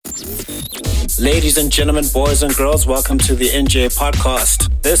Ladies and gentlemen, boys and girls, welcome to the NJ Podcast.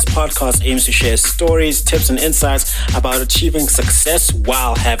 This podcast aims to share stories, tips, and insights about achieving success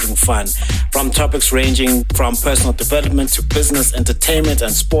while having fun. From topics ranging from personal development to business, entertainment,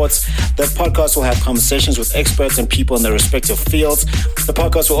 and sports, the podcast will have conversations with experts and people in their respective fields. The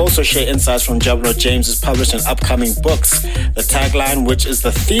podcast will also share insights from Jablo James's published and upcoming books. The tagline, which is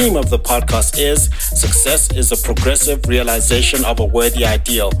the theme of the podcast, is "Success is a progressive realization of a worthy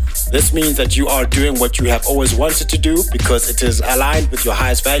ideal." This means that you are doing what you have always wanted to do because it is aligned with your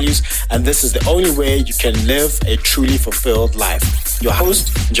highest values, and this is the only way you can live a truly fulfilled life. Your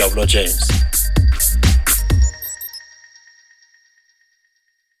host, Jablo James.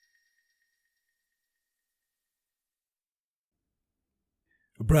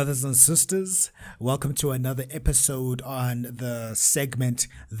 Brothers and sisters, welcome to another episode on the segment,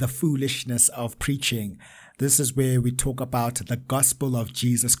 The Foolishness of Preaching. This is where we talk about the gospel of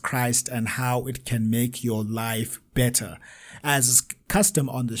Jesus Christ and how it can make your life better. As is custom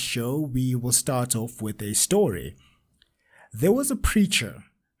on the show, we will start off with a story. There was a preacher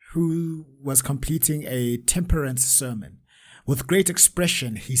who was completing a temperance sermon. With great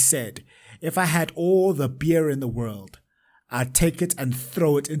expression, he said, "If I had all the beer in the world, I'd take it and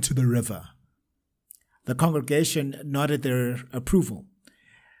throw it into the river." The congregation nodded their approval.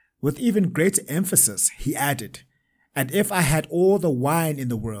 With even greater emphasis, he added, "And if I had all the wine in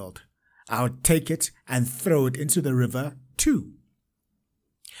the world, I would take it and throw it into the river too."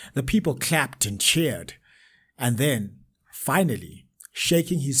 The people clapped and cheered. And then, finally,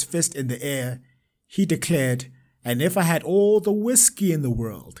 shaking his fist in the air, he declared, "And if I had all the whiskey in the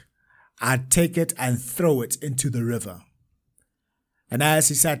world, I'd take it and throw it into the river." And as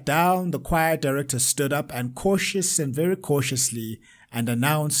he sat down, the choir director stood up and very cautiously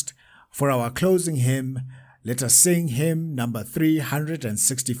announced, "For our closing hymn, let us sing hymn number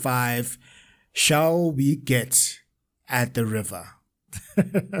 365, Shall We Get at the River?"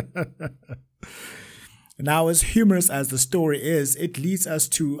 Now, as humorous as the story is, it leads us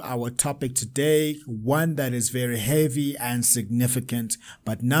to our topic today, one that is very heavy and significant,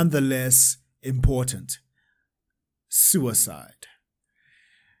 but nonetheless important: suicide.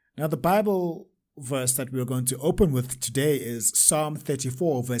 Now, the Bible verse that we're going to open with today is Psalm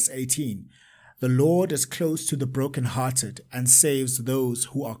 34, verse 18. "The Lord is close to the brokenhearted and saves those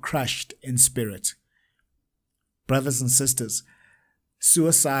who are crushed in spirit." Brothers and sisters,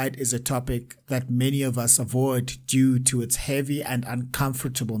 suicide is a topic that many of us avoid due to its heavy and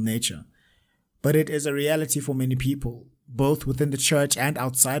uncomfortable nature. But it is a reality for many people, both within the church and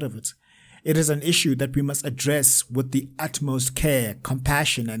outside of it. It is an issue that we must address with the utmost care,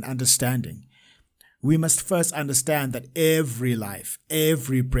 compassion, and understanding. We must first understand that every life,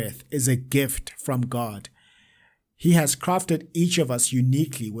 every breath is a gift from God. He has crafted each of us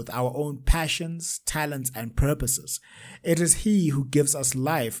uniquely with our own passions, talents, and purposes. It is He who gives us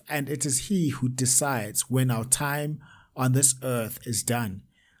life, and it is He who decides when our time on this earth is done.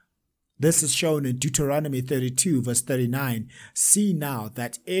 This is shown in Deuteronomy 32, verse 39. "See now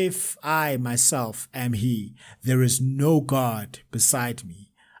that if I myself am He, there is no God beside me.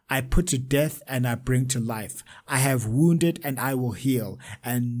 I put to death and I bring to life. I have wounded and I will heal,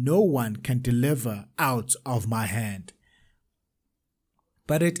 and no one can deliver out of my hand."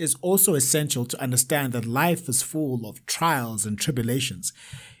 But it is also essential to understand that life is full of trials and tribulations.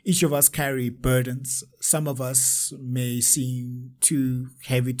 Each of us carry burdens. Some of us may seem too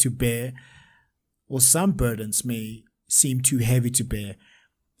heavy to bear, or some burdens may seem too heavy to bear.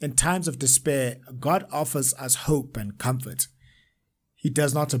 In times of despair, God offers us hope and comfort. He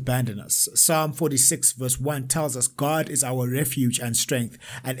does not abandon us. Psalm 46 verse 1 tells us God is our refuge and strength,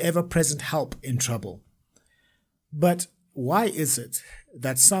 an ever-present help in trouble. But why is it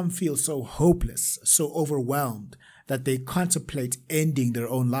that some feel so hopeless, so overwhelmed, that they contemplate ending their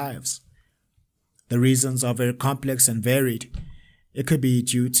own lives? The reasons are very complex and varied. It could be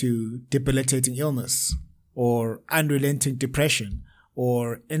due to debilitating illness, or unrelenting depression,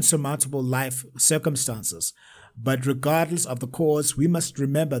 or insurmountable life circumstances. But regardless of the cause, we must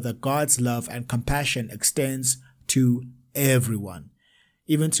remember that God's love and compassion extends to everyone,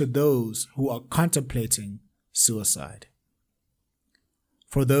 even to those who are contemplating suicide.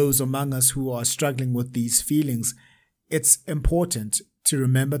 For those among us who are struggling with these feelings, it's important to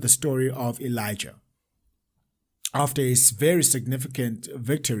remember the story of Elijah. After a very significant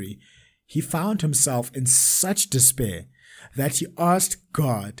victory, he found himself in such despair that he asked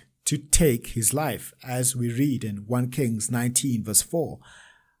God to take his life, as we read in 1 Kings 19 verse 4.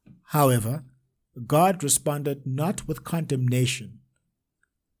 However, God responded not with condemnation,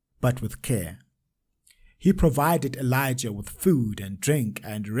 but with care. He provided Elijah with food and drink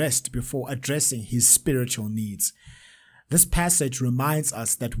and rest before addressing his spiritual needs. This passage reminds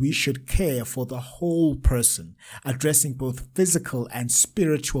us that we should care for the whole person, addressing both physical and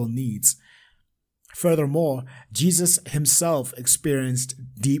spiritual needs. Furthermore, Jesus himself experienced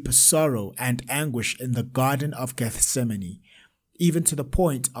deep sorrow and anguish in the Garden of Gethsemane, even to the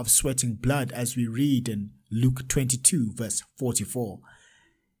point of sweating blood, as we read in Luke 22, verse 44.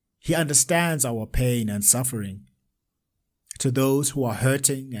 He understands our pain and suffering. To those who are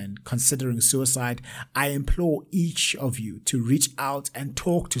hurting and considering suicide, I implore each of you to reach out and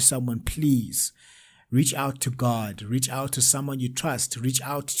talk to someone, please. Reach out to God, reach out to someone you trust, reach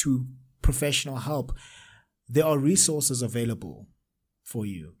out to professional help. There are resources available for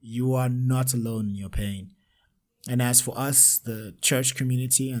you. You are not alone in your pain. And as for us, the church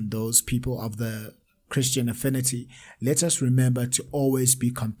community and those people of the Christian affinity, let us remember to always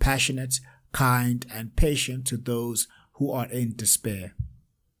be compassionate, kind, and patient to those who are in despair.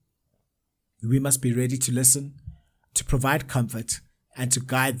 We must be ready to listen, to provide comfort, and to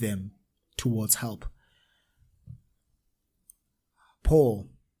guide them towards help.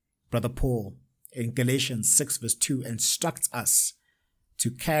 Brother Paul, in Galatians 6 verse 2, instructs us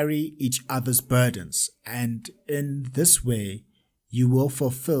to carry each other's burdens, and in this way you will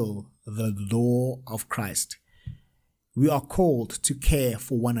fulfill the law of Christ. We are called to care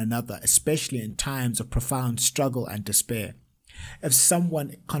for one another, especially in times of profound struggle and despair. If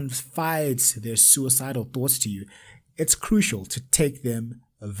someone confides their suicidal thoughts to you, it's crucial to take them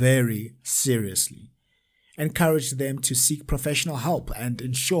very seriously. Encourage them to seek professional help and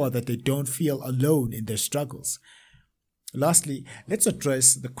ensure that they don't feel alone in their struggles. Lastly, let's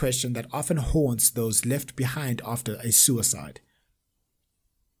address the question that often haunts those left behind after a suicide.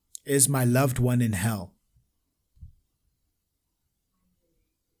 Is my loved one in hell?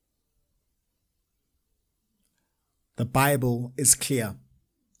 The Bible is clear.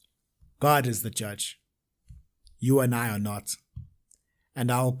 God is the judge. You and I are not.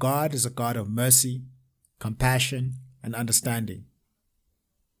 And our God is a God of mercy, compassion, and understanding.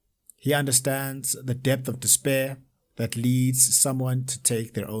 He understands the depth of despair that leads someone to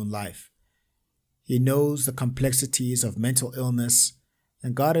take their own life. He knows the complexities of mental illness,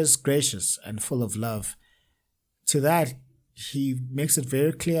 and God is gracious and full of love. To that, he makes it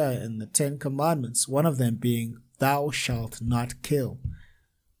very clear in the 10 Commandments, one of them being, "Thou shalt not kill."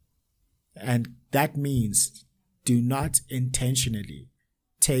 And that means do not intentionally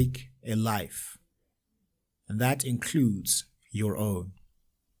take a life. And that includes your own.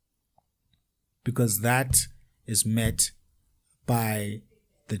 Because that is met by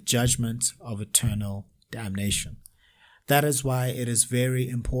the judgment of eternal damnation. That is why it is very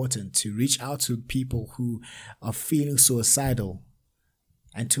important to reach out to people who are feeling suicidal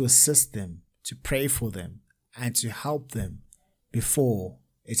and to assist them, to pray for them, and to help them before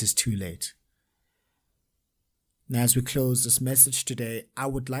it is too late. Now, as we close this message today, I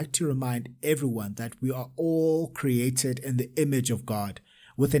would like to remind everyone that we are all created in the image of God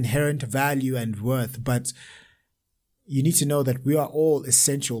with inherent value and worth, but you need to know that we are all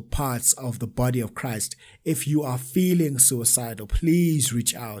essential parts of the body of Christ. If you are feeling suicidal, please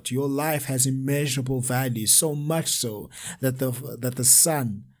reach out. Your life has immeasurable value, so much so that the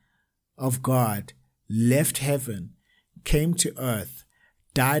Son of God left heaven, came to earth,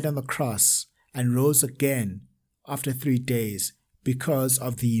 died on the cross, and rose again after 3 days because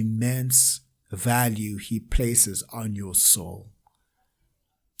of the immense value he places on your soul.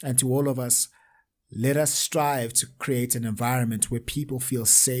 And to all of us, let us strive to create an environment where people feel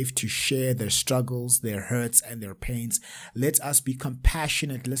safe to share their struggles, their hurts, and their pains. Let us be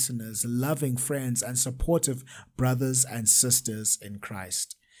compassionate listeners, loving friends, and supportive brothers and sisters in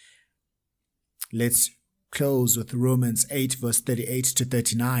Christ. Let's close with Romans 8 verse 38 to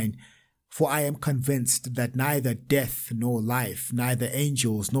 39. For I am convinced that neither death nor life, neither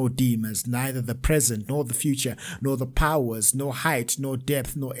angels nor demons, neither the present nor the future, nor the powers, nor height, nor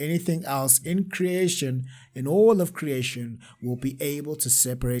depth, nor anything else in creation, in all of creation, will be able to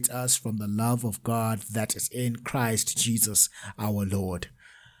separate us from the love of God that is in Christ Jesus our Lord.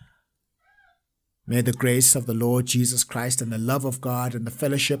 May the grace of the Lord Jesus Christ and the love of God and the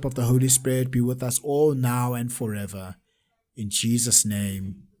fellowship of the Holy Spirit be with us all now and forever. In Jesus'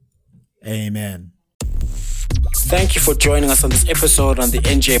 name, amen. Thank you for joining us on this episode on the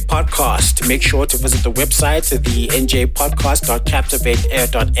NJ Podcast. Make sure to visit the website, the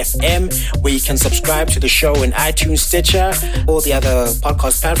njpodcast.captivateair.fm, where you can subscribe to the show in iTunes, Stitcher, all the other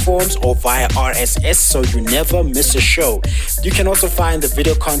podcast platforms, or via RSS, so you never miss a show. You can also find the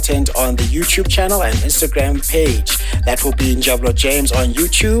video content on the YouTube channel and Instagram page. That will be Njabulo James on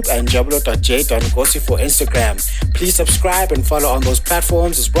YouTube and njabulo.j.ngosi for Instagram. Please subscribe and follow on those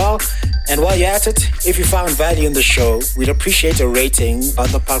platforms as well. And while you're at it, if you found value in the show, we'd appreciate a rating on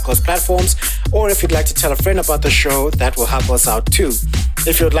the podcast platforms, or if you'd like to tell a friend about the show, that will help us out too.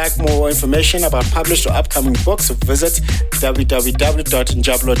 If you'd like more information about published or upcoming books, visit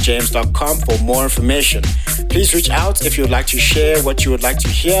www.njabulojames.com for more information. Please reach out if you'd like to share what you would like to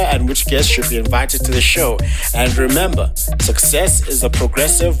hear and which guests should be invited to the show. And remember, success is a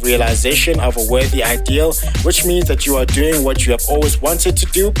progressive realization of a worthy ideal, which means that you are doing what you have always wanted to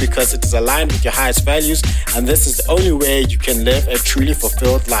do because it is aligned with your highest values, and this is the only way you can live a truly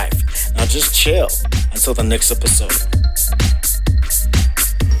fulfilled life. Now just chill until the next episode.